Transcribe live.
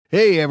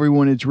Hey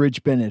everyone, it's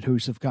Rich Bennett,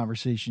 host of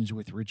Conversations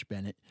with Rich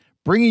Bennett,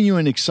 bringing you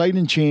an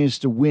exciting chance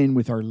to win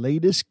with our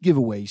latest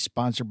giveaway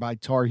sponsored by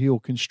Tar Heel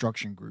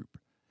Construction Group.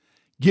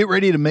 Get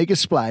ready to make a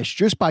splash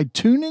just by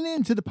tuning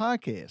in to the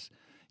podcast.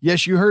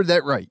 Yes, you heard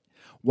that right.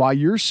 While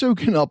you're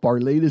soaking up our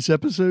latest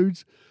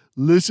episodes,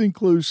 listen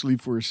closely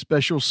for a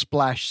special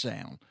splash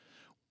sound.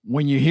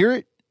 When you hear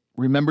it,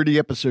 remember the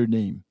episode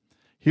name.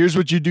 Here's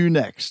what you do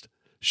next.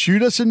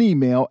 Shoot us an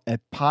email at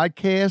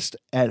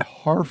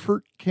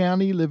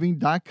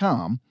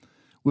podcast@harfordcountyliving.com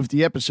with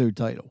the episode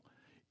title.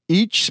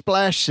 Each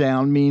splash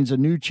sound means a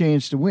new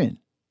chance to win.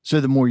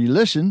 So the more you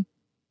listen,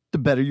 the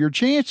better your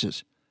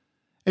chances.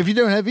 If you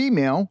don't have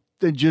email,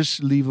 then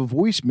just leave a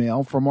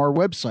voicemail from our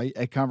website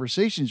at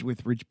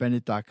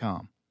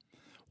conversationswithrichbennett.com.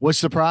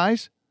 What's the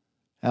prize?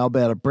 How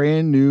about a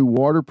brand new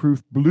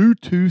waterproof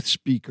Bluetooth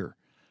speaker?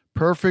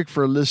 Perfect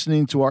for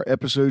listening to our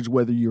episodes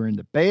whether you're in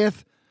the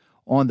bath,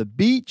 on the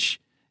beach,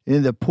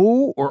 in the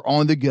pool, or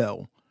on the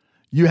go.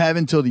 You have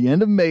until the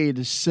end of May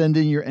to send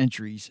in your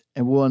entries,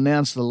 and we'll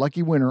announce the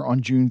lucky winner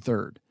on June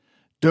 3rd.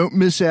 Don't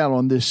miss out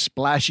on this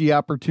splashy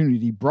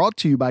opportunity brought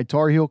to you by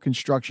Tar Heel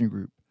Construction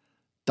Group.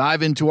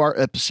 Dive into our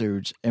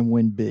episodes and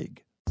win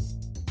big.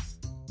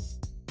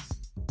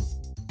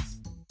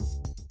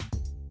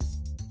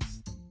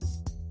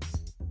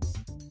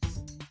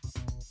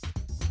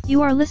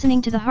 You are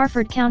listening to the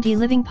Harford County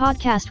Living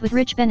Podcast with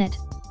Rich Bennett.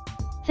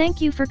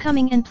 Thank you for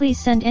coming, and please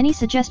send any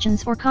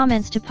suggestions or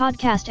comments to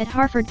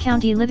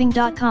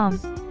podcast@harfordcountyliving.com.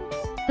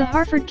 The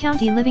Harford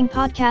County Living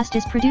Podcast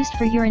is produced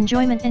for your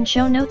enjoyment, and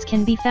show notes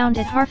can be found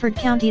at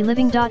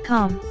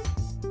harfordcountyliving.com.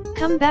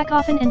 Come back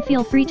often and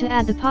feel free to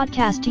add the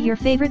podcast to your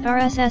favorite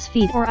RSS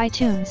feed or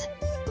iTunes.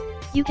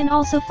 You can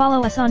also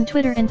follow us on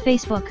Twitter and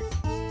Facebook.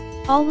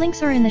 All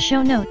links are in the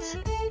show notes.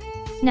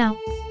 Now,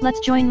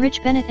 let's join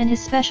Rich Bennett and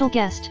his special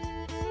guest.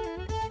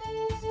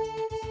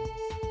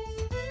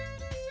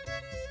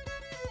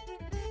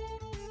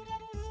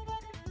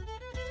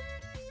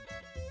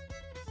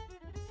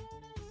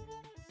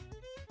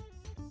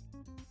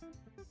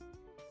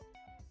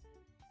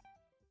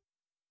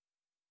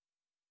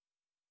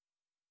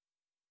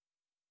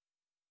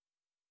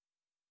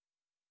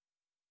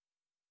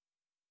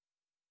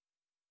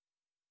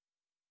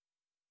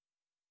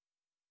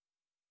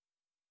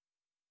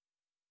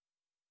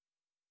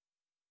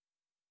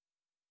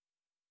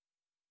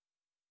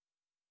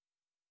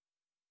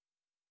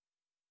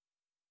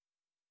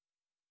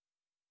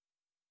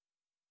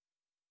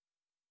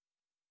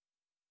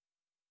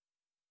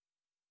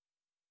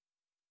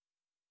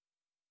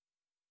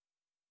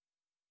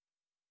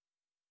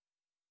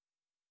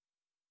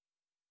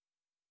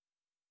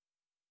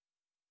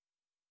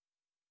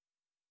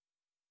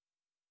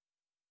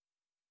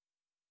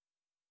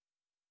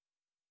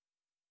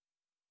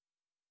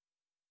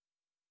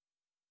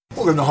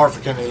 Welcome to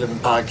Harford County Living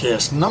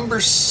Podcast, number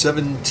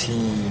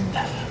 17.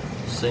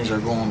 Things are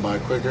going by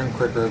quicker and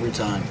quicker every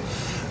time.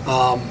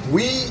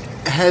 We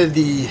had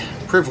the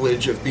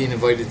privilege of being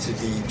invited to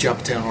the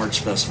Joppatown Arts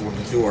Festival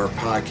to do our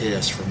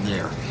podcast from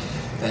there.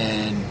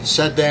 And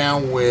sat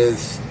down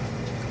with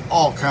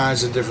all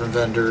kinds of different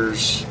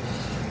vendors,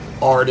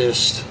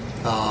 artists,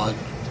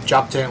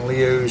 Joppatown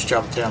Leos,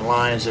 Joppatown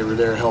Lions, they were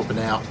there helping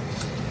out.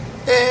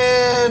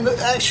 And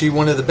actually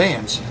one of the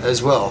bands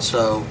as well.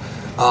 So,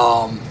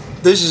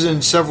 this is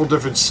in several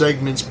different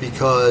segments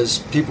because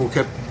people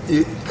kept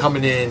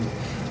coming in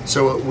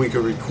so we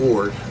could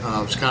record. It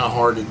was kind of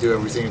hard to do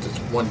everything at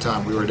one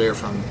time. We were there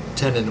from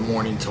 10 in the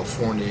morning till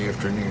 4 in the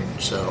afternoon.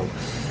 So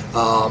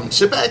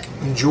sit back,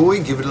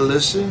 enjoy, give it a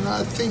listen.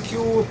 I think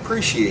you'll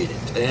appreciate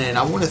it. And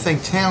I want to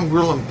thank Town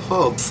Grill and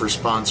Pub for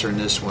sponsoring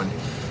this one.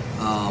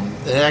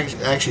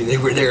 Actually, they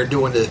were there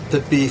doing the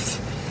pit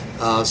beef,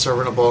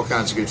 serving up all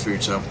kinds of good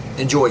food. So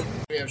enjoy.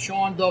 We have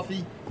Sean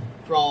Duffy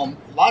from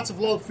Lots of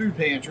Love Food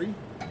Pantry,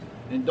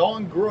 and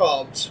Dawn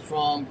Grubbs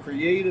from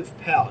Creative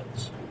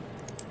Palates.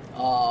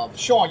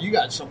 Sean, you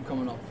got something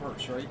coming up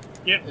first, right?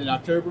 Yep. In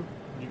October?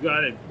 You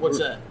got it. What's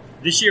that?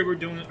 This year we're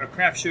doing a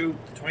craft show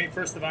the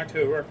 21st of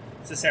October.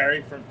 It's a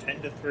Saturday from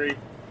 10 to 3.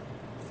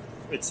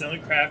 It's only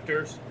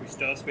crafters. We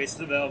still have spaces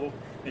available.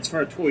 It's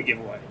for a toy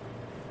giveaway.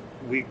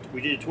 We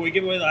did a toy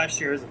giveaway last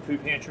year as a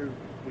food pantry.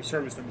 We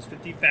serviced almost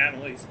 50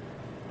 families.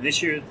 And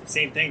this year,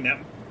 same thing. That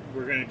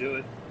we're going to do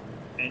it.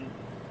 And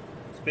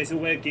basically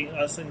a way of getting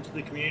us into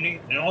the community,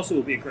 and also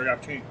will be a great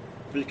opportunity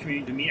for the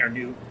community to meet our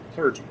new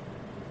clergy.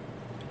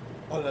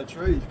 Oh, that's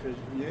right, because,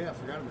 I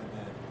forgot about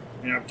that.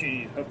 An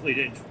opportunity,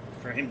 hopefully,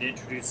 for him to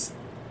introduce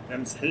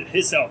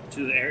himself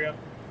to the area.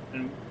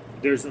 And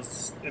there's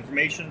this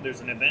information,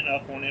 there's an event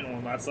up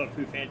on Lots of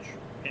Food Pantry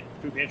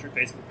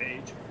Facebook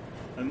page.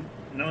 And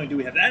not only do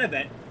we have that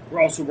event, we're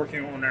also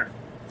working on our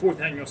 4th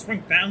annual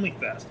Spring Family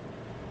Fest.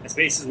 And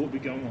spaces will be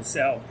going on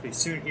sale pretty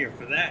soon here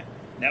for that.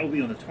 That will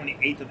be on the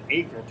 28th of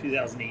April,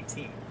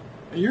 2018.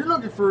 And you're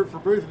looking for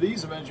both of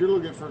these events, you're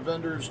looking for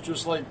vendors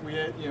just like we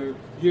had,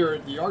 here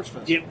at the Arts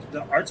Fest. Yeah,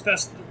 the Arts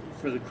Fest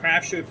for the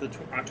craft show for the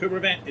October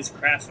event is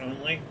crafts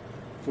only.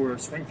 For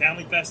Spring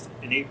Family Fest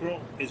in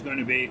April is going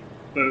to be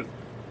both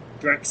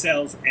direct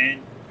sales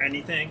and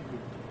anything.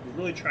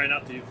 We're really trying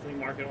not to do flea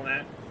market on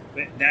that.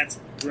 But that's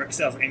direct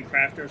sales and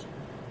crafters.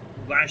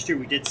 Last year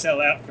we did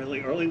sell out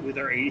fairly early with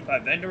our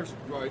 85 vendors.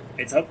 Right.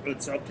 It's up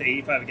to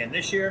 85 again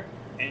this year,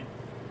 and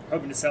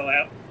hoping to sell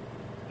out.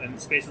 And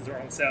the spaces are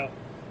on sale.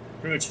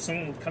 Pretty much, if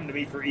someone would come to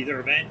me for either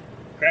event,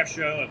 craft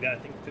show, I've got I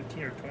think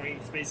 15 or 20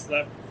 spaces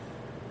left.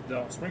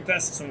 The Spring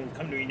Fest, if someone would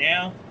come to me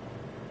now,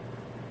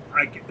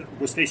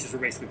 those spaces are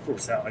basically for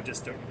sale. I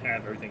just don't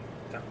have everything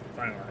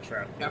finalized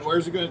right. And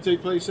where's it going to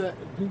take place at?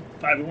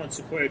 501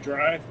 Sequoia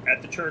Drive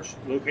at the church,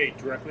 located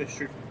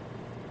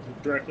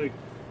directly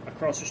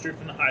across the street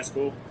from the high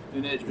school.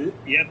 In Edgewood.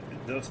 Yep.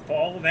 The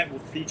fall event will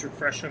feature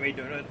fresh homemade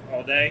donut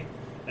all day,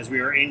 as we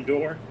are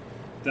indoor.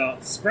 The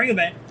spring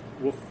event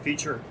will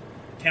feature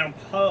town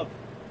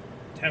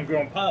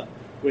grown pub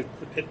with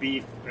the pit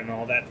beef and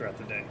all that throughout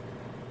the day.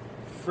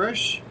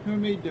 Fresh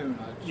homemade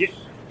donuts. Yep.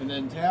 And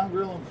then town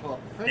grill and pub.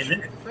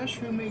 Fresh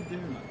homemade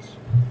donuts.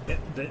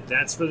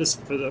 That's for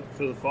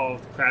the fall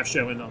craft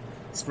show. In the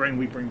spring,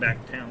 we bring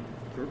back town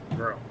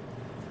grill.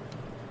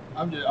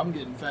 I'm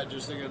getting fat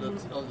just thinking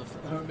of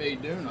the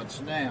homemade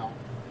donuts now.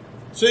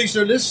 See,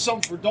 so this is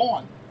something for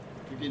Dawn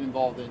to get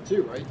involved in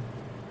too, right?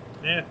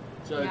 Yeah.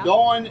 So Yeah.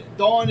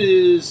 Dawn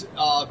is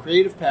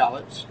Creative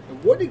Palettes.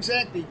 And what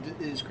exactly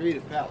is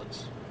Creative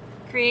Palettes?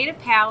 Creative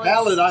pallets.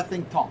 Palette, I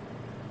think tongue.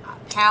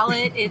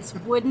 Pallet, it's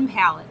wooden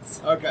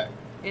pallets. Okay.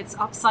 It's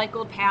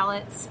upcycled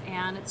pallets,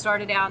 and it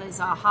started out as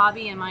a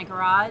hobby in my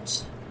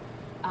garage.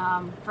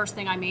 First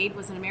thing I made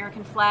was an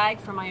American flag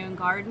from my own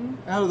garden.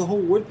 Out of the whole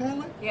wood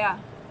palette? Yeah.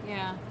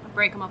 I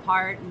break them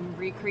apart and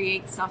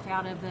recreate stuff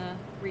out of the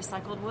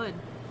recycled wood.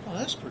 Oh,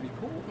 that's pretty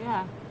cool.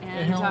 Yeah.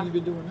 And how long have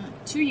you been doing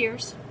that? 2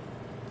 years.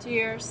 2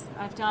 years.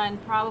 I've done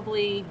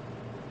probably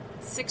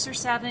 6 or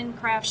 7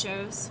 craft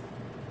shows,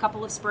 a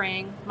couple of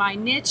spring. My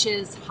niche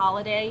is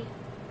holiday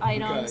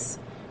items.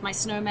 Okay. My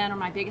snowmen are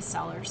my biggest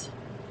sellers.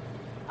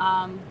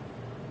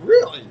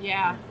 Really?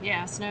 Yeah,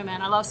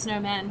 snowmen. I love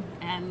snowmen,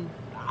 and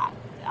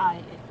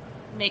I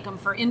make them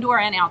for indoor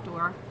and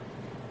outdoor.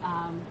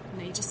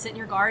 They just sit in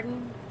your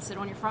garden, sit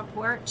on your front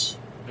porch,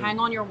 hang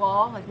on your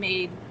wall. I've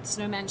made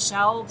snowmen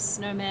shelves,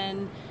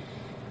 snowmen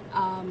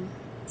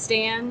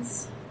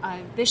stands.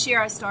 This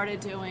year I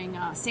started doing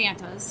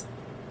Santas.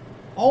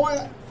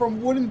 All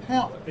from wooden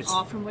pallets?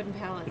 All from wooden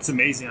pallets. It's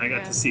amazing. I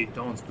got to see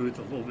Dawn's booth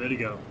a little bit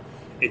ago.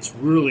 It's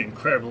really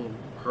incredible,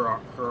 her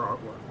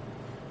artwork.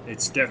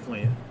 It's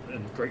definitely a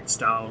great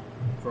style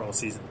for all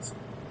seasons.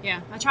 Yeah,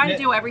 I try to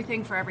do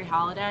everything for every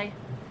holiday.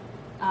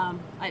 I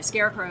have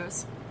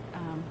scarecrows.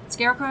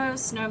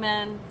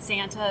 Snowmen,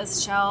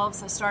 Santas,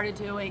 shelves. I started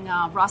doing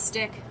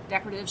rustic,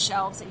 decorative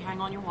shelves that you hang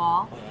on your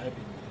wall. Oh, that'd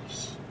be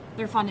nice.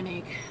 They're fun to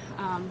make.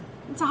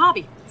 It's a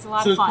hobby. It's a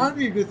lot So of fun. it's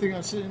probably a good thing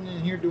I'm sitting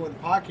in here doing the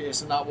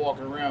podcast and not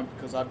walking around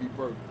because I'd be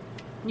broke.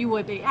 You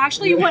would be.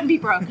 Actually, you wouldn't be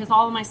broke because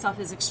all of my stuff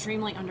is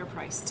extremely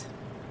underpriced.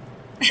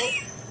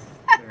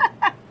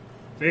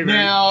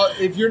 Now,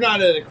 if you're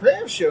not at a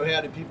craft show,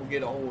 how do people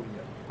get a hold of you?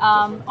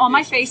 On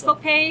my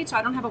Facebook page,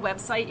 I don't have a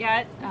website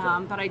yet,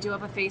 but I do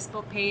have a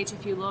Facebook page.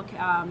 If you look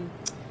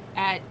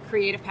at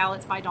Creative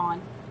Palettes by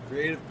Dawn.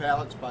 Creative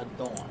Palettes by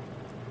Dawn.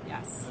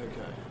 Yes.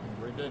 Okay.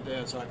 I'll write that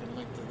down so I can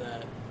link to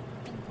that on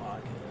the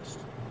podcast.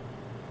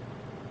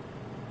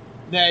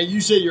 Now,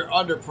 you say you're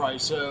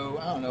underpriced, so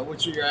I don't know.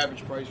 What's your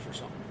average price for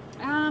something?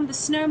 The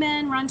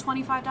snowmen run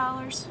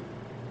 $25.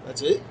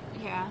 That's it?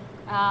 Yeah.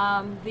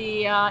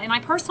 And I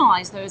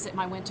personalize those at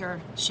my winter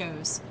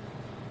shows.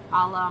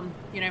 I'll,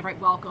 write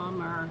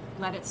welcome or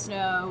let it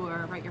snow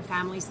or write your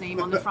family's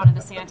name on the front of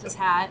the Santa's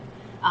hat.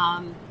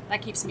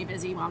 That keeps me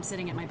busy while I'm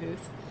sitting at my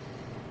booth.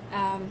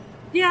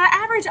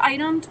 Average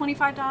item,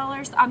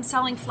 $25. I'm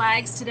selling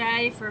flags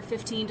today for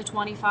 $15 to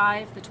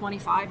 $25. The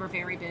 $25 are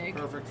very big.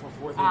 Perfect for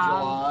 4th of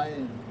July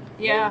and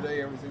Labor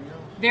Day, everything else.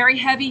 Very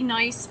heavy,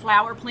 nice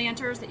flower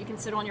planters that you can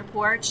sit on your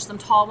porch. Some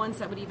tall ones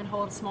that would even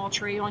hold a small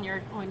tree on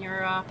your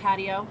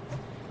patio.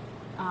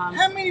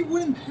 How many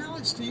wooden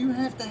pallets do you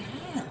have to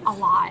have? A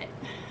lot.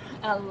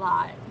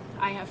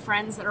 I have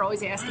friends that are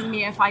always asking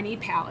me if I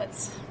need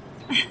pallets.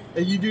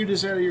 And you do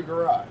this out of your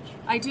garage?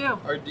 I do.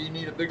 Or do you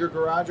need a bigger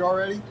garage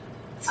already?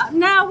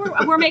 No,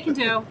 we're making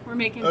do. We're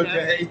making do.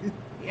 Okay.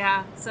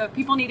 Yeah, so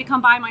people need to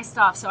come buy my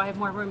stuff, so I have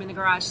more room in the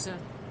garage to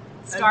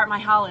start my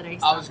holiday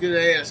stuff. I was going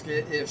to ask,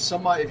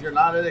 if you're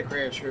not at a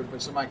craft show,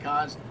 but somebody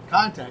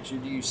contacts you,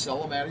 do you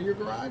sell them out of your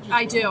garage?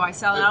 I do. I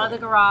sell out of the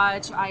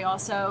garage. I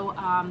also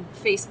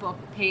Facebook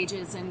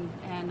pages and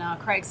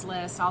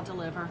Craigslist. I'll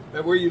deliver.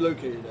 And where are you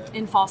located at?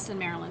 In Fallston,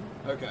 Maryland.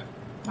 Okay.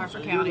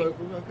 Harford so County. You're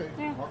local. Okay.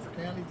 Yeah. Harford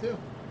County too.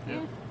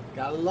 Yeah.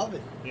 Gotta love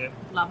it. Yeah.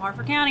 Love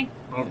Harford County.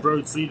 All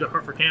roads lead to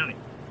Harford County.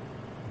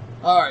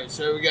 All right,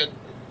 so we got.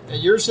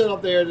 And you're set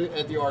up there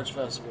at the Arts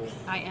Festival.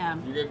 I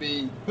am. You're gonna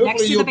be. Next Hopefully,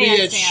 to you'll the be at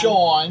bandstand.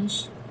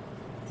 Sean's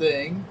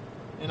thing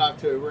in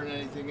October, and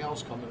anything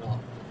else coming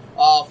up.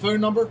 Phone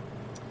number.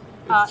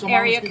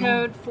 Area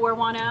code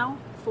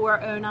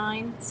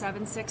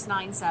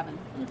 410-409-7697.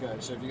 Okay,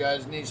 so if you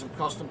guys need some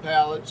custom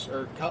pallets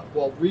or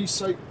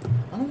recycle.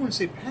 I don't want to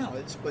say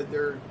pallets, but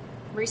they're.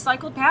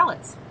 Recycled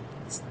pallets.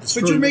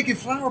 But you're making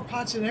flower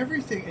pots and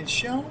everything, and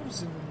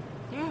shelves and.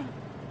 Yeah.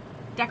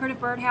 Decorative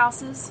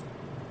birdhouses.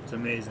 It's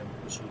amazing.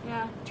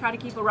 Yeah. Try to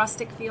keep a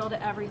rustic feel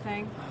to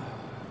everything.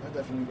 I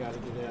definitely got to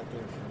get out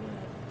there for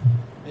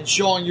that. And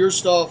Sean, your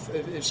stuff,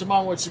 if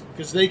somebody wants to,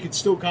 because they could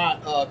still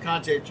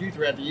contact you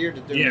throughout the year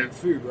to donate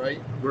food, right?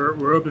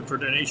 We're open for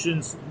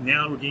donations.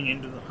 Now we're getting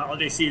into the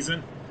holiday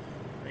season.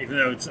 Even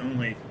though it's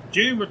only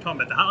June, we're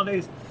talking about the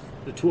holidays.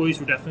 The toys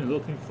we're definitely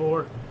looking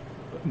for.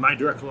 My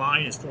direct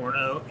line is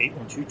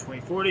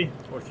 410-812-2040.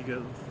 Or if you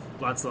go to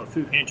Lots of Love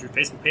Food Pantry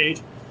Facebook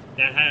page,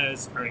 that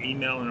has our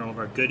email and all of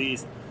our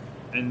goodies.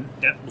 And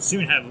that will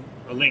soon have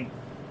a link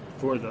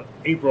for the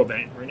April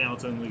event. Right now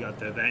it's only got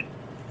the event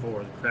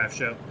for the craft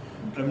show.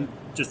 Okay.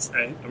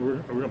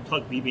 We're going to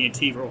plug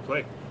BB&T real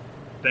quick.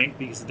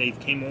 Because they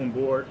came on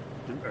board,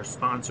 our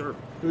sponsor.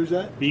 Who's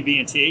that?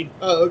 BB&T.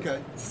 Oh,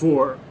 okay.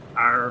 For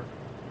our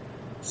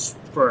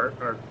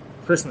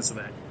Christmas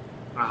event,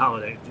 our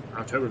holiday,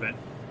 October event.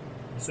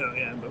 So,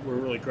 yeah, but we're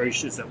really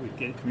gracious that we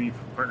get community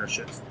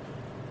partnerships.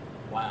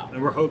 Wow.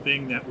 And we're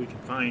hoping that we can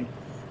find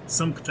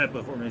some type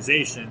of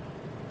organization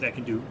that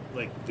can do,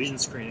 like, vision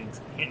screenings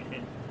and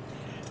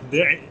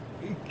that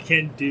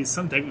can do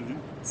some type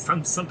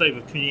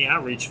of community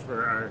outreach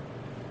for our...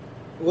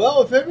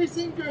 Well, if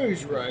everything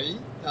goes right,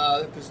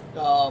 because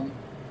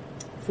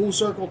Full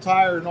Circle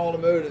Tire and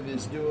Automotive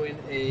is doing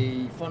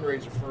a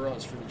fundraiser for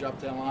us, for the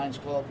Drop-Down Lions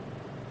Club,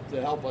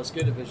 to help us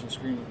get a vision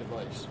screening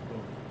device.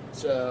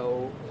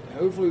 So,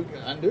 hopefully,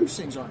 and those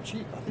things aren't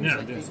cheap. I think it's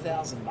like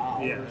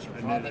 $8,000 or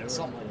something like that.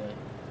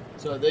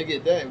 So if they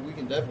get that, we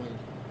can definitely,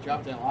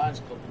 Drop-Down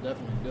Lions Club can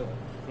definitely do it.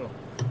 Cool.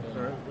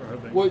 All right, we're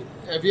hoping. What,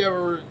 have you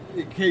ever,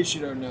 in case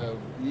you don't know,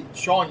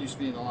 Sean used to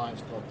be in the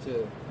Lions Club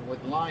too. And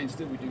what the Lions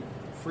did, we do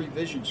free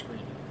vision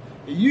screening.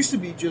 It used to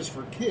be just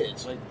for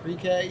kids, like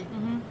pre-K,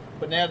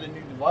 but now the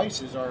new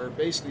devices are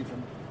basically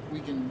we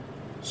can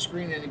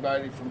screen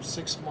anybody from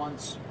 6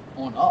 months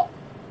on up,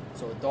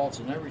 so adults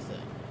and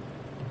everything.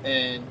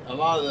 And a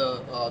lot of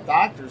the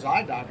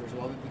eye doctors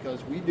love it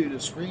because we do the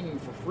screening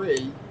for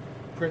free,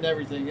 print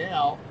everything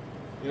out.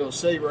 It'll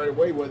say right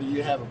away whether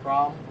you have a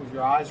problem with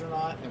your eyes or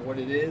not and what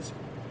it is.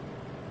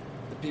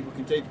 The people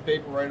can take the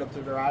paper right up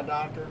to their eye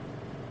doctor.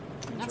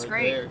 That's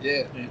right great.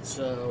 there. Yeah.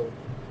 So,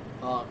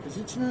 because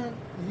it's not,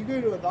 you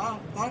go to a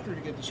doctor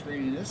to get the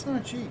screening, it's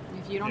not cheap.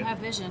 If you don't have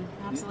vision,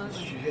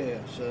 absolutely. Yeah,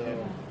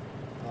 so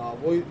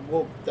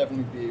we'll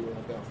definitely be able to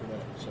help out for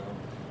that. So,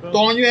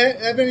 Dawn, you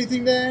have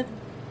anything to add?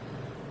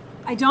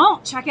 I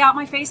don't. Check out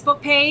my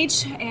Facebook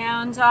page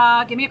and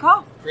give me a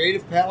call.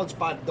 Creative Palettes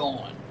by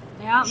Dawn.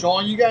 Yeah.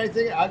 Sean, you got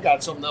anything? I've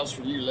got something else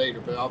for you later,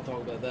 but I'll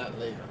talk about that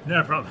later.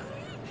 No problem.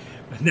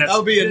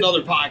 That'll be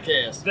another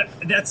podcast.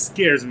 That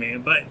scares me,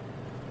 but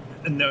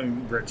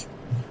knowing Rich.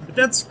 But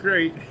that's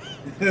great.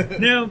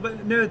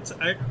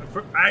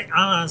 I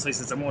honestly,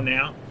 since I'm on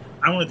now,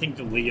 I want to thank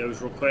the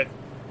Leos real quick.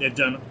 They've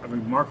done a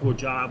remarkable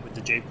job with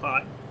the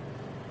J-Pot.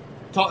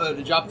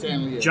 The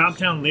Jobtown Leos.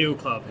 Jobtown Leo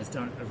Club has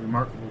done a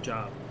remarkable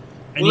job.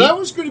 And that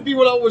was going to be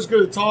what I was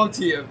going to talk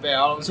to you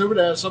about. I was hoping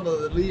to have some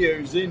of the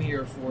Leos in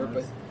here for it,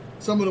 but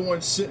some of the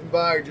ones sitting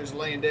by are just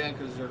laying down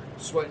because they're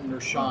sweating or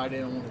shy. They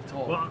don't want to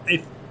talk. Well,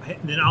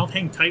 then I'll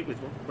hang tight with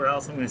what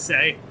else I'm going to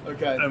say.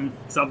 Okay.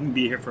 So I'm going to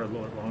be here for a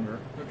little bit longer.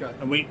 Okay.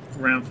 And wait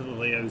around for the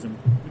Leos, and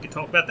we can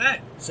talk about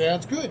that.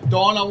 Sounds good.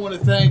 Dawn, I want to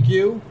thank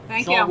you.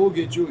 Thank Sean, you. We'll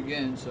get you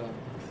again. So.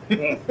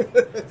 Well,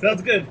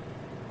 sounds good.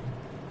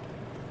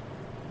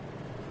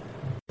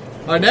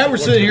 All right, now we're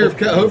sitting here.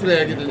 Hopefully,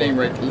 I get the name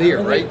right.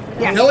 Lear, right?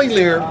 Yes. Kelly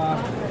Lear,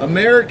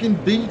 American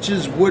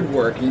Beaches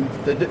Woodworking.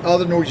 The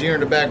other noise you hear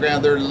in the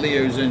background, there are the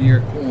Leos in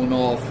here cooling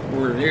off.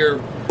 We're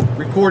here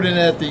recording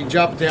at the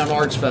Joppatown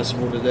Arts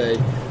Festival today.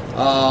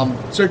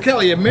 So,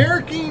 Kelly,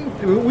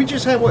 we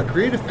just had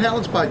Creative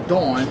Palettes by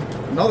Dawn,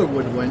 another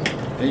woodwind.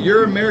 And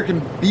you're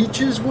American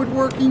Beaches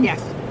Woodworking?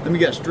 Yes. Let me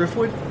guess,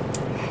 driftwood?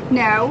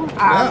 No.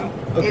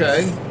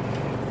 Okay. It's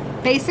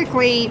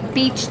basically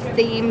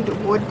beach-themed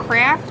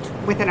woodcraft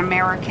with an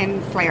American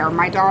flair.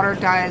 My daughter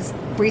does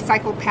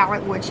recycled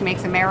pallet wood. She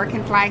makes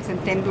American flags and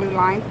thin blue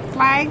line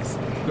flags.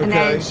 Okay. And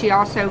then she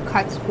also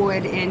cuts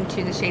wood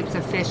into the shapes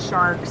of fish,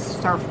 sharks,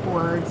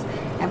 surfboards,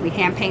 and we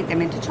hand paint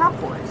them into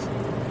chalkboards.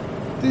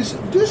 Is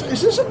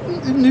this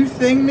a new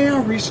thing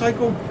now?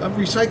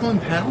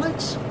 Recycling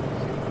pallets?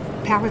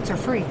 Pallets are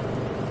free.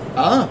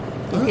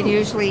 You can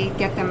usually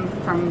get them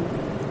from,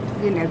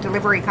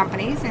 delivery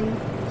companies, and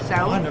so.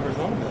 I never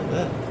thought about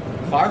that.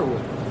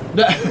 Firewood.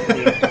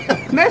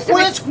 Most of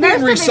it's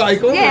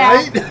recycled,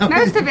 right?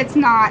 Most of it's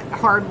not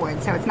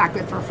hardwood, so it's not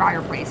good for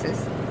fireplaces,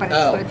 but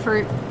it's good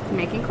for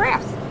making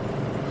crafts.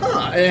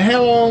 And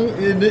how long?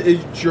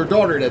 It's your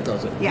daughter that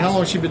does it. Yes. How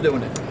long has she been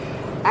doing it?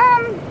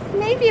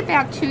 Maybe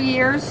about 2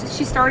 years.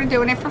 She started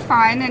doing it for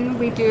fun, and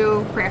we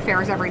do craft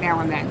fairs every now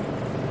and then.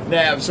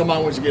 Now, if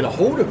somebody wants to get a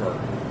hold of her,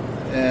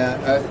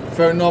 a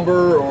phone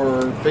number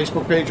or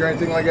Facebook page or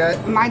anything like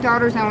that? My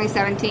daughter's only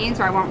 17,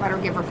 so I won't let her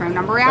give her phone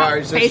number out. All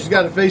right, so she's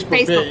got a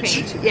Facebook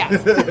page.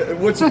 Yes.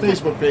 What's the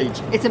Facebook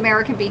page? It's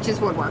American Beaches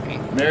Woodworking.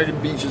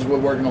 American Beaches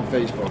Woodworking on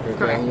Facebook. Okay,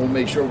 correct. And we'll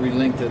make sure we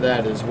link to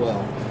that as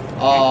well.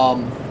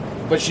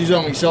 But she's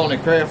only selling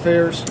at craft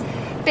fairs?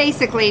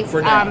 Basically,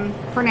 For now.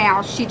 for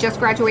now, she just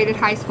graduated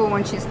high school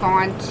and she's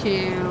gone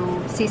to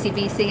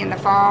CCBC in the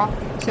fall.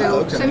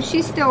 So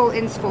she's still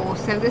in school.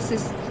 So this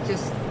is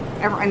just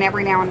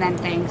every now and then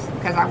things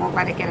because I won't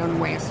let it get in the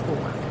way of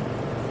schoolwork.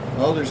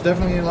 Well, there's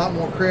definitely a lot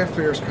more craft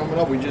fairs coming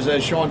up. We just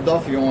had Sean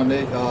Duffy on.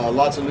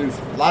 Lots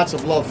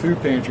of Love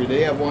Food Pantry.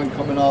 They have one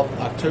coming up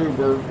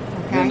October,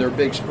 and then their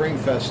big Spring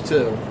Fest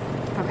too.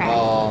 Okay.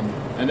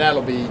 And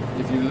that'll be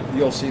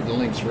you'll see the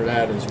links for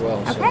that as well.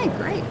 Okay, so,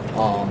 great.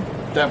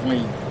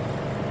 Definitely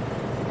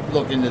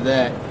look into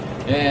that.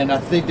 And I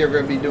think they're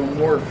going to be doing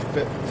more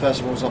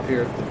festivals up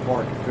here at the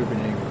park in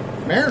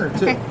Copenhagen. Mariner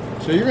too. Okay.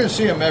 So you're going to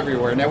see them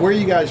everywhere. Now, where are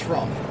you guys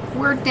from?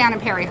 We're down in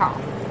Perry Hall.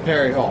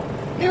 Perry Hall.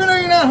 Even though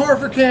you're not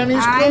Harford County,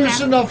 it's close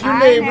enough. Your I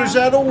neighbors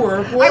know. that'll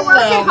work. We'll I work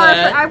in allow Harford.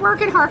 that. I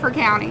work in Harford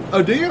County.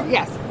 Oh, do you?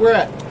 Yes. Where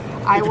at?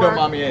 I Don't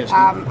mind me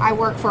asking. I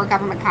work for a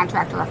government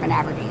contractor up in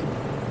Aberdeen.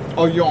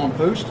 Oh, you're on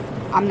post?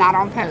 I'm not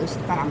on post,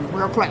 but I'm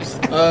real close.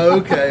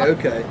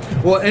 Okay.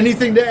 Well,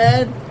 anything to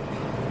add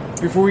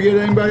before we get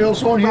anybody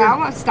else on here?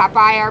 Well, stop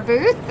by our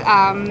booth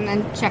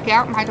and check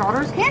out my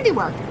daughter's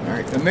handiwork. All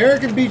right.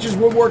 American Beaches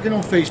Woodworking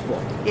on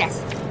Facebook.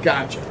 Yes.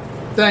 Gotcha.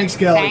 Thanks,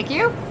 Kelly. Thank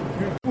you.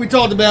 We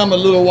talked about him a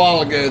little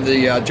while ago,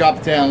 the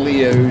Joppatown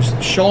Leos.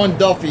 Sean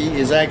Duffy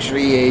is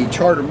actually a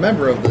charter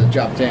member of the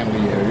Joppatown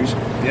Leos.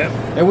 Yep.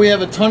 And we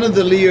have a ton of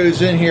the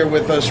Leos in here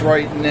with us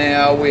right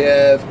now. We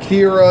have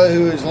Kira,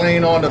 who is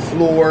laying on the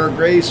floor,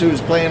 Grace, who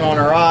is playing on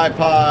her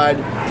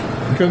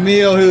iPod,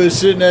 Camille, who is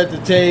sitting at the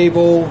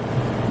table,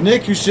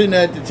 Nick, who's sitting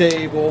at the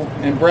table,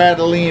 and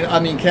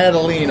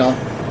Catalina,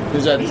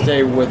 who's at the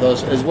table with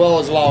us, as well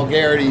as Lyle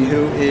Garrity,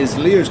 who is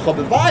Leo's Club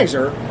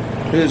advisor,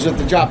 who's at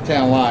the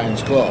Joppatown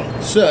Lions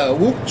Club.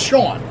 So,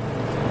 Sean,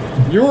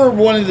 you're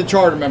one of the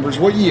charter members.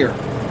 What year?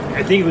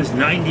 I think it was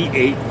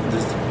 98.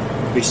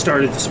 We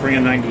started the spring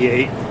of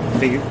 98.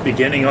 The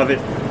beginning of it,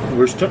 we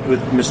were stuck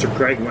with Mr.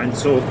 Greg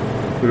Wenzel.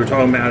 We were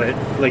talking about it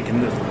like in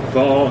the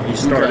fall. He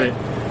started.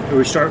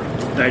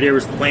 The idea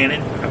was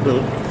planning.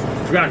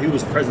 I forgot who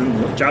was president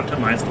of the Joppatown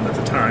Lions Club at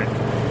the time.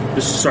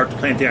 Just to start to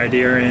plant the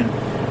idea in.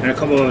 And a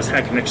couple of us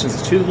had connections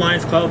to the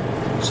Lions Club.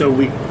 So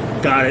we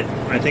got it.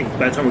 I think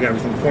by the time we got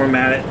everything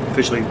formatted,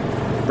 officially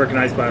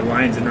recognized by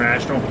Lions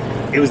International,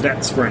 it was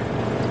that spring.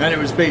 And it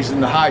was based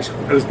in the high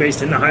school. It was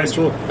based in the high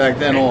school. Back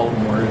then, all of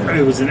them were. Yeah.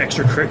 It was an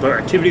extracurricular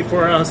activity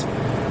for us.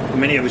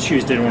 Many of us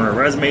used it on our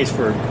resumes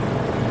for.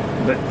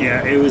 But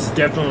yeah, it was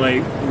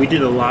definitely. We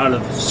did a lot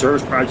of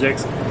service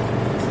projects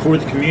for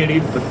the community,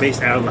 but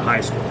based out of the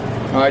high school.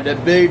 All right,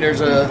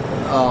 there's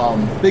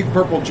a big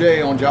purple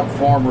J on Jopp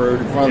Farm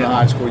Road in front of the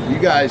high school. You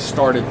guys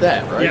started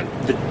that, right?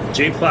 Yep. The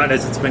J plot,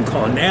 as it's been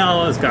called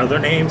now, has got other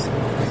names.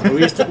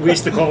 We used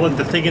to call it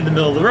the thing in the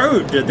middle of the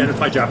road to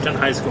identify Joppatown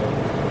High School.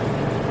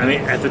 I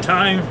mean, at the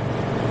time,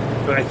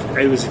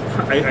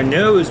 I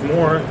know it was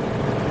more.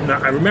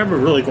 I remember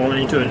really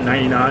going into it in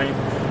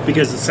 &99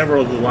 because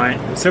several of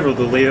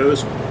the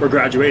Leos were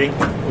graduating.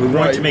 We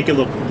wanted to make it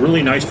look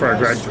really nice for our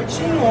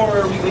graduation. Or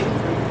are we waiting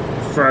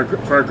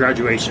for our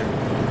graduation?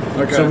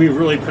 Okay. So we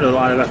really put a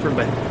lot of effort.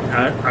 But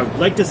I would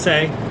like to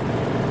say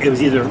it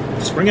was either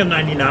spring of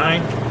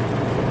 '99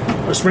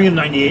 or spring of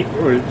 '98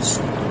 or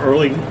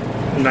early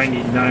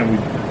 '99 we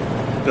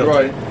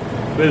built it.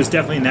 But it was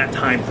definitely in that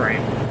time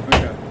frame.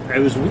 It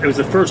was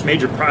the first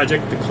major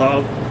project, the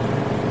club,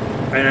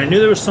 and I knew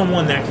there was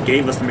someone that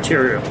gave us the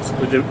materials.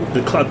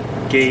 The club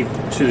gave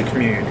to the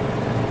community,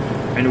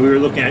 and we were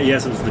looking at,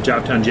 yes, it was the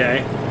Joppatown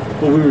J,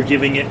 but we were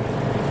giving it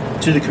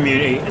to the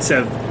community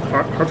instead of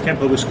Harford County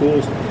Public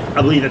Schools.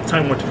 I believe at the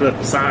time we wanted to put up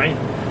a sign,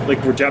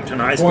 like we're Joppatown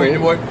High School.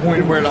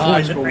 Point where the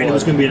high school was. And it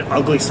was going to be an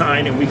ugly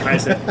sign, and we kind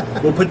of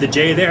said, we'll put the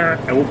J there,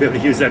 and we'll be able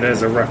to use that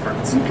as a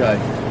reference. Okay.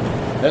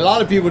 A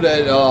lot of people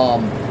that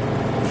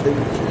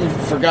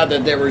forgot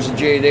that there was a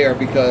J there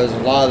because a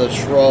lot of the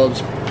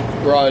shrubs,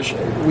 brush,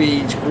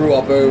 weeds grew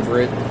up over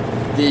it.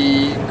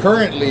 The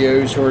current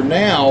Leos, who are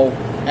now,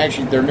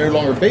 actually they're no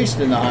longer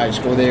based in the high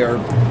school, they are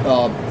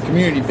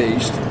community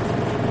based,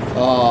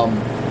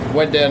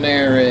 went down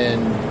there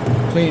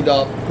and cleaned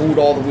up, pulled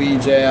all the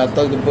weeds out,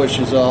 dug the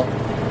bushes up.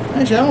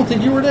 Actually, I don't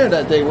think you were there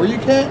that day, were you,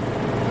 Kat?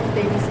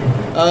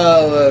 Babysitting.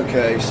 Oh,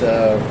 okay,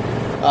 so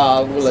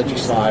we'll let you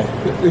slide.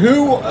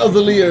 Who of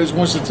the Leos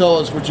wants to tell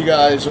us what you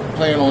guys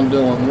plan on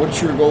doing?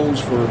 What's your goals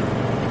for?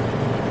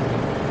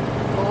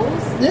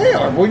 Goals?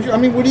 Yeah, what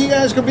are you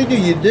guys going to be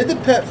doing? You did the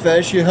Pet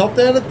Fest, you helped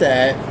out at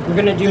that. We're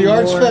going to do the more.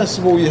 Arts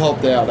Festival you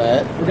helped out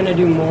at. We're going to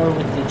do more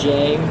with the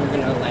J. We're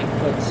going to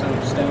put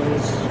some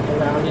stones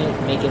around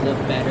it, make it look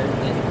better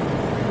than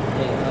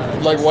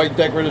like white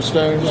decorative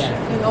stones? Yeah.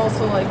 And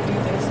also do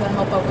things to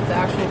help out with the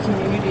actual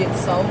community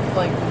itself,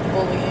 like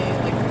bullying,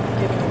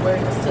 giving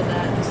awareness to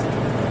that and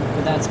stuff.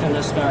 But that's going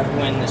to start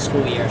when the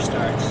school year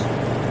starts.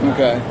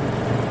 Okay.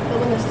 But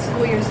when the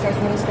school year starts,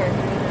 we're going to start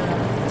doing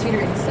a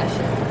tutoring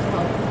session to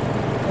help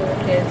older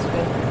kids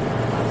with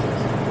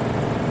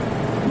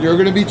classes. You're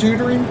going to be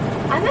tutoring?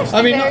 I'm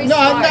actually very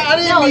smart. I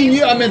didn't mean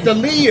you. I meant the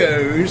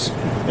Leos.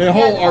 They're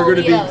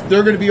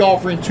going to be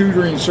offering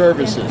tutoring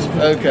services.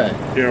 Okay.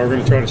 Yeah, we're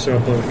going to try to set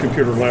up a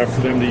computer lab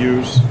for them to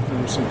use.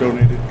 some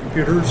donated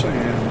computers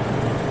and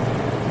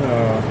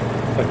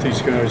let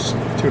these guys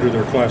tutor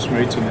their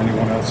classmates and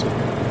anyone else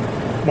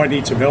that might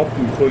need some help,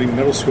 including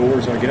middle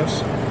schoolers, I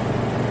guess.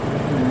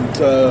 And,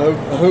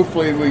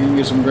 hopefully we can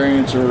get some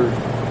grants or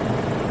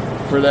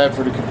for the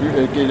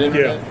computer, get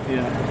internet.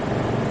 Yeah.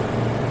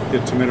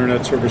 Get some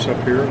internet service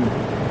up here. And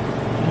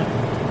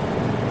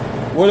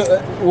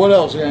what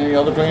else? Any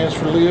other plans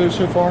for Leo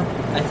so far?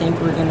 I think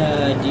we're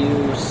gonna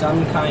do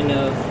some kind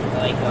of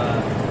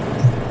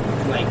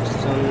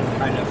some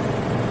kind of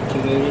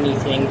community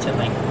thing to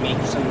make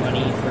some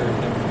money for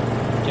the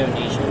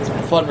donations.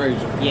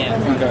 Fundraiser.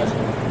 Yeah. Okay.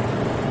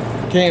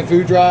 Canned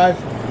food drive.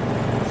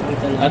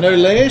 Something. I know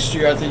last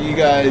year I think you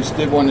guys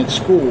did one at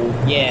school.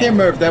 Yeah. I can't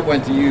remember if that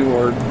went to you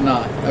or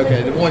not.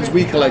 Okay, the ones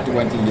we collected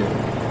went to you.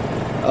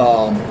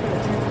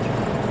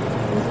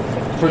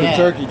 For the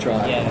turkey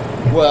tribe.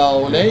 Yeah.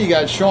 Well, now you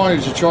got Sean,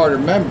 who's a charter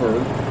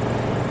member.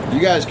 You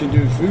guys can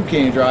do food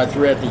can drive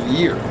throughout the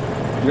year.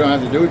 You don't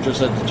have to do it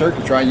just at the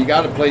turkey tribe. You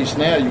got a place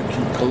now you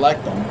can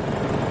collect them.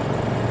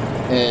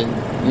 And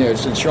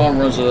since Sean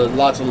runs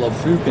lots of love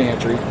food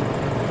pantry,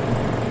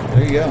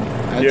 there you go.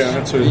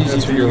 That's a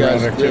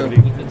year-round activity.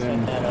 You can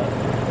set that up.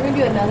 We're gonna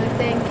do another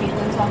thing.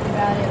 Caitlin talked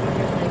about it. We're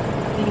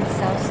gonna we can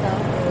sell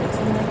stuff or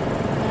something like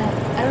that.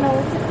 I don't know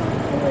what's it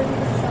called. We're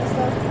gonna sell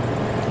stuff.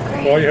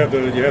 Great. Well, you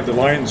have the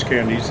Lions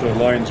candies, the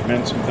Lions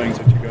mints and things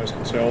that you guys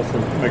can sell for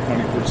make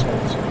money for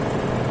yourselves.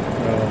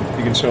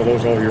 You can sell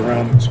those all year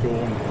round in school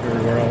and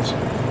everywhere else.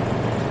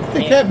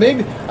 Hey, Kat,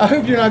 maybe I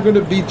hope you're not going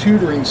to be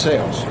tutoring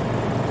sales.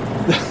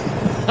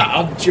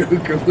 I'm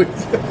joking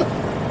with you.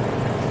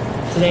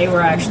 Today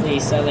we're actually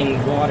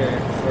selling water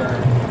for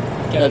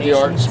at the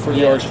arts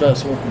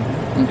festival.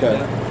 Mm-hmm. Okay.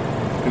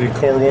 Yeah. Any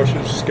car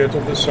washes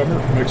scheduled this summer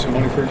to make some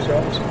money for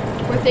yourselves?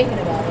 We're thinking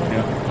about it.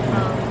 Yeah.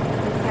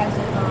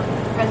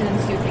 The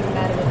president's too thinking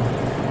about it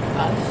with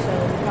us, so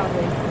we'll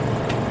probably do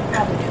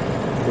it.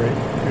 Great.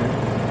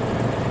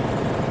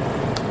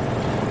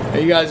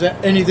 Hey, you guys,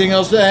 anything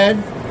else to add?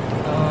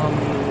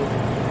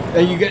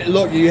 Hey, you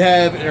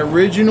have an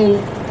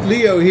original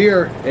Leo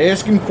here.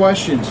 Ask him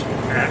questions.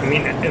 I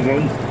mean,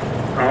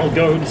 I'll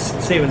go to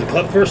say when the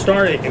club first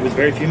started, it was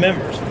very few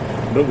members,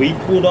 but we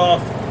pulled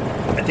off.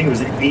 I think it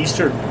was an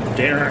Easter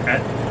dinner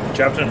at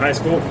Jefferson High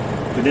School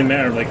within a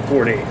matter of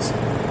 4 days,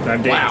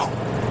 5 days. Wow!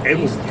 It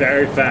was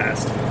very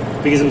fast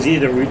because it was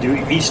either we do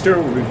Easter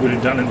or we would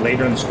have done it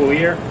later in the school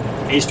year.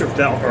 Easter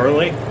fell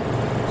early,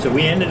 so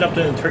we ended up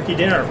doing turkey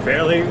dinner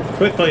fairly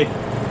quickly.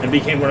 And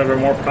became one of our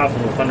more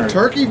profitable fundraisers.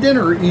 Turkey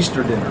dinner or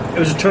Easter dinner? It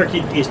was a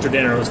turkey Easter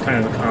dinner. It was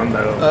kind of a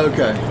combo.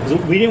 Okay. So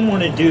we didn't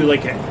want to do a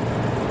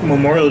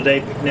Memorial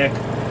Day picnic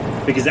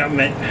because that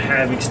meant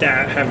having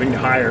to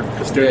hire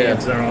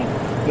custodians and all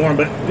more.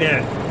 But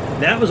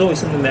that was always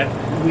something that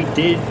we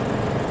did.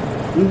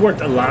 We worked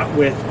a lot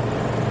with.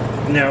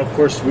 Now, of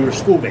course, we were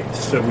school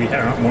based, so we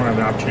had more of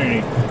an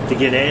opportunity to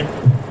get in.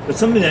 But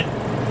something that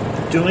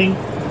doing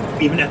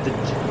even at the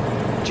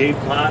J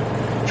Plot.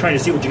 Trying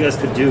to see what you guys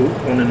could do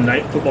on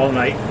a football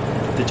night,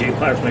 the J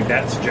Plot or something like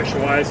that,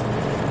 suggestion-wise.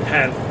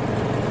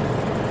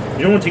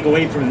 You don't want to take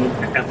away from the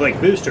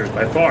athletic boosters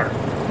by far.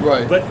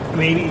 Right. But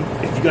maybe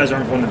if you guys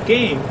aren't going to the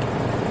game,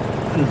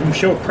 you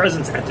show a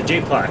presence at the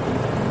J Plot.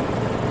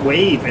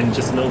 Wave and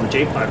just know the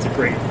J Plot's a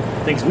great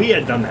thing. We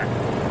had done that.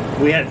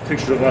 We had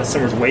pictures of us,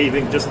 someone's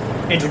waving, just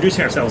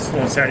introducing ourselves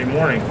on Saturday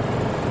morning,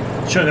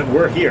 showing that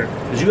we're here.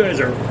 Because you guys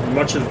are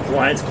much of the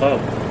Lions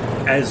Club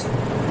as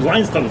the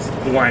Lions Club is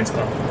the Lions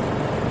Club.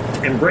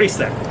 Embrace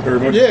that very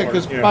much. Yeah,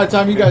 because by the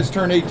time you guys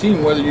turn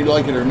 18, whether you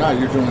like it or not,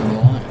 you're joining the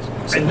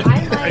Lions. And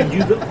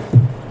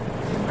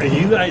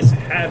you guys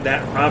have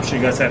that option.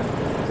 You guys have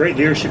great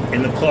leadership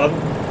in the club.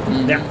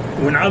 Mm-hmm. Now,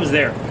 when I was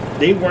there,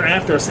 they weren't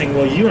after us saying,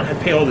 "Well, you don't have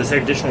to pay all these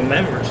additional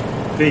members,"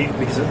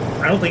 because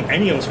I don't think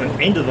any of us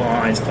went into the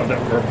Lions Club that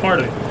were a part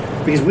of it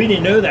because we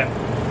didn't know that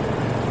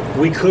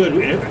we could.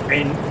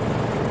 And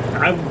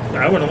I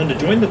went on to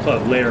join the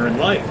club later in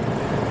life.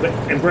 But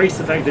embrace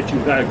the fact that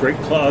you've got a great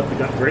club, you've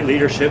got great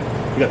leadership,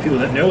 you've got people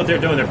that know what they're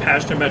doing, they're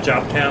passionate about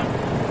Jobtown,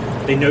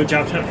 they know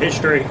Jobtown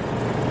history.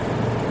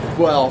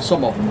 Well,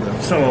 some of them do.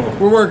 Some of them.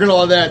 We're working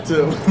on that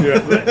too. Yeah,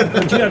 but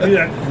you got to do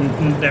that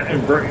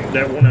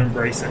want to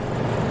embrace it.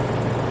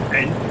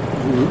 And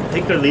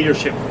take their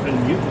leadership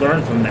and you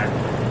learn from that.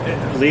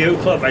 Leo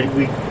Club, I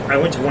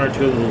went to one or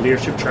two of the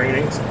leadership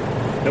trainings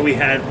that we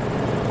had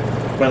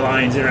by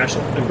Lions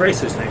International.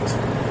 Embrace those things.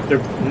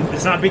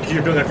 It's not because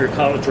you're doing it for your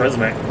college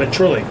resume, but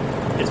truly,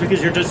 it's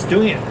because you're just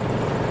doing it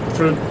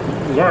for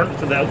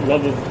that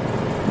love of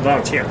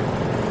volunteer.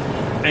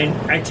 And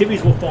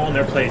activities will fall in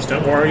their place.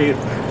 Don't worry if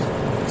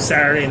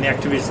Saturday and the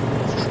activities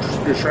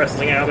you're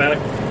stressing out about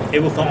it.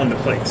 It will fall into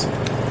place.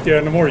 Yeah,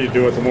 and the more you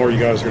do it, the more you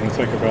guys are going to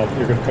think about.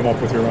 You're going to come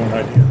up with your own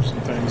ideas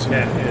and things.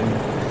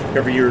 And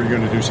every year you're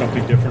going to do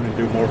something different and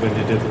do more than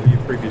you did the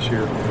previous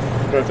year.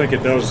 But I think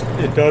it does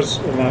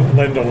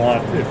lend a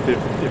lot if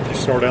you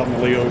start out in the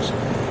Leos.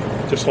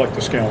 Just like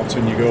the Scouts,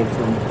 and you go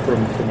from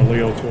a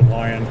Leo to a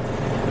Lion,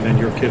 and then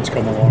your kids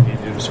come along and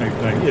you do the same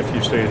thing if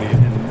you stay in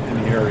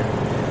the area.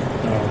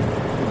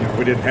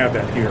 We didn't have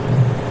that here.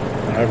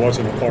 And I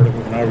wasn't a part of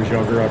it when I was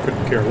younger. I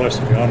couldn't care less,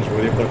 to be honest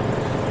with you. But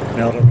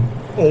now that I'm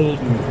old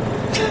and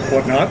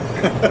whatnot,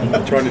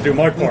 I'm trying to do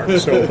my part.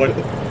 So, but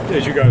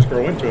as you guys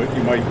grow into it,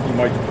 you might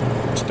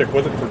stick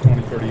with it for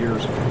 20, 30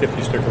 years if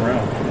you stick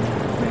around.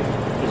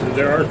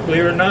 There are,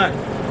 believe it or not,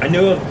 I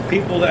know of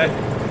people that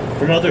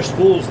from other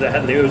schools that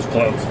had Leo's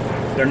clubs.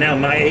 They're now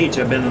my age.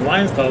 I've been in the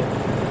Lions Club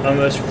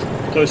almost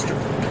close to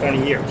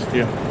 20 years.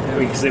 Yeah.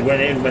 Because they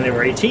went in when they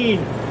were 18,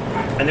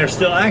 and they're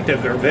still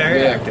active. They're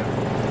very active.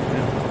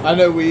 Yeah. I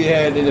know we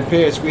had, in the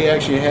past, we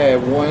actually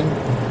had one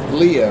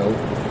Leo,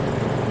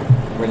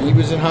 when he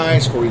was in high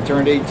school, he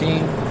turned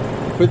 18,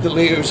 put the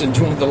Leos and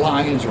joined the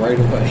Lions right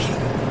away.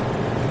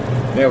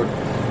 They were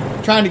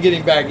trying to get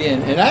him back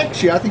in. And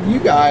actually, I think you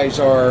guys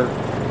are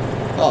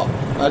up.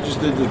 I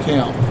just did the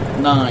count.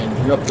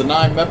 9. You're up to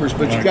 9 members,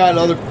 but you got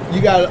other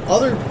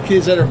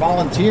kids that are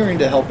volunteering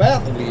to help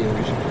out the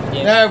Leos.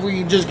 Yeah. Now, if we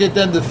can just get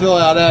them to fill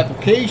out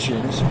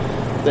applications,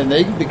 then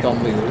they can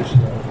become Leos. So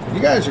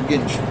you guys are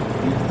getting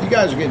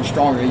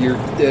stronger.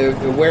 The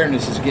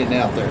awareness is getting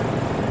out there.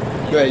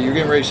 Go ahead. You're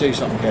getting ready to say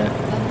something, Kat.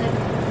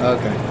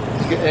 Okay.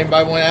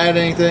 Anybody want to add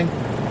anything?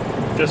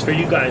 Just for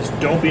you guys,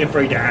 don't be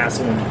afraid to ask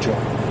someone to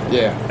join.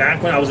 Yeah.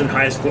 Back when I was in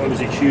high school, it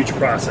was a huge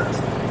process.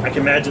 I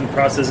can imagine the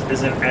process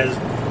isn't as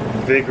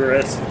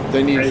vigorous.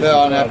 They need to fill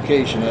out an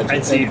application.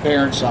 That's the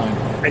parent sign.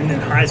 And in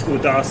high school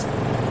with us,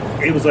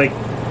 it was like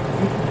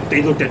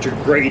they looked at your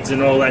grades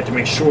and all that to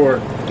make sure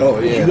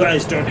you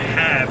guys don't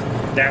have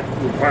that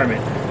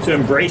requirement. So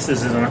embrace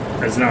this as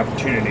an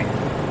opportunity.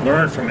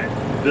 Learn from it.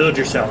 Build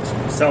yourselves.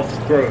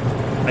 Self-growth.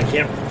 I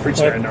can't preach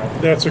that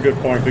enough. That's a good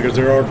point, because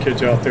there are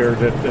kids out there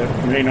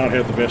that may not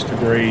have the best of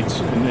grades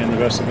and the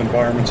best of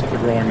environments that they're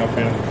growing up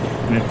in.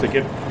 And if they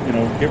get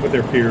with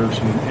their peers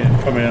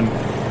and come in,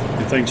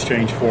 and things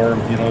change for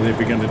them, they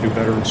begin to do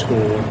better in school.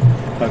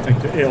 And I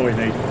think to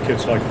alienate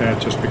kids like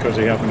that just because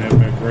they happen to have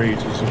bad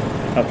grades is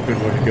not the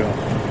good way to go.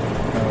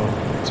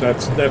 So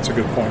that's a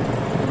good point.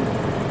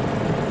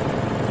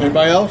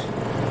 Anybody else?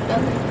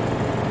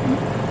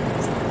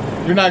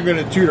 You're not going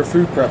to tutor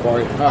food prep,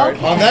 are you? All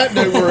right. On that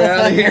note, we're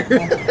out of here.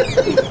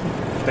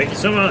 Thank you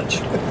so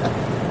much.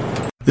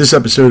 This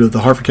episode of the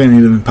Harford County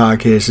Living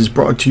Podcast is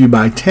brought to you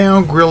by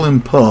Town Grill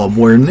and Pub,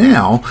 where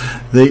now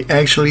they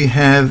actually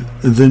have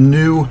the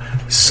new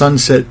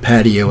sunset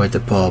patio at the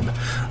pub.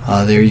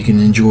 There you can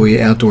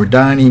enjoy outdoor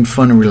dining,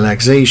 fun and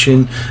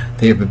relaxation.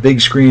 They have a big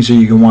screen so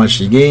you can watch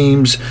the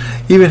games.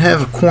 Even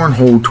have a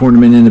cornhole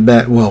tournament in the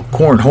back. Well,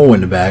 cornhole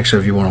in the back, so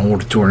if you want to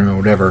hold a tournament or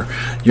whatever,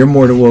 you're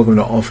more than welcome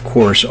to, of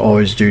course,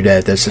 always do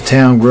that. That's the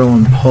Town Grill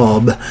and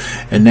Pub.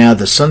 And now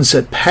the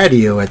sunset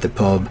patio at the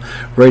pub,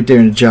 right there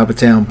in the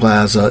Joppatown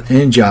Plaza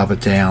in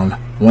Joppatown,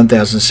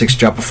 1006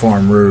 Joppa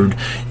Farm Road.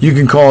 You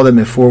can call them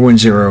at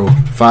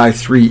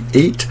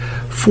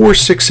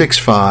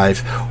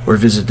 410-538-4665 or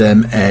visit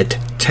them at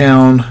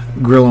Town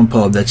Grill and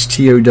Pub. That's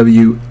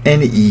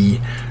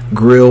TOWNE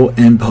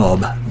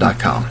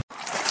grillandpub.com.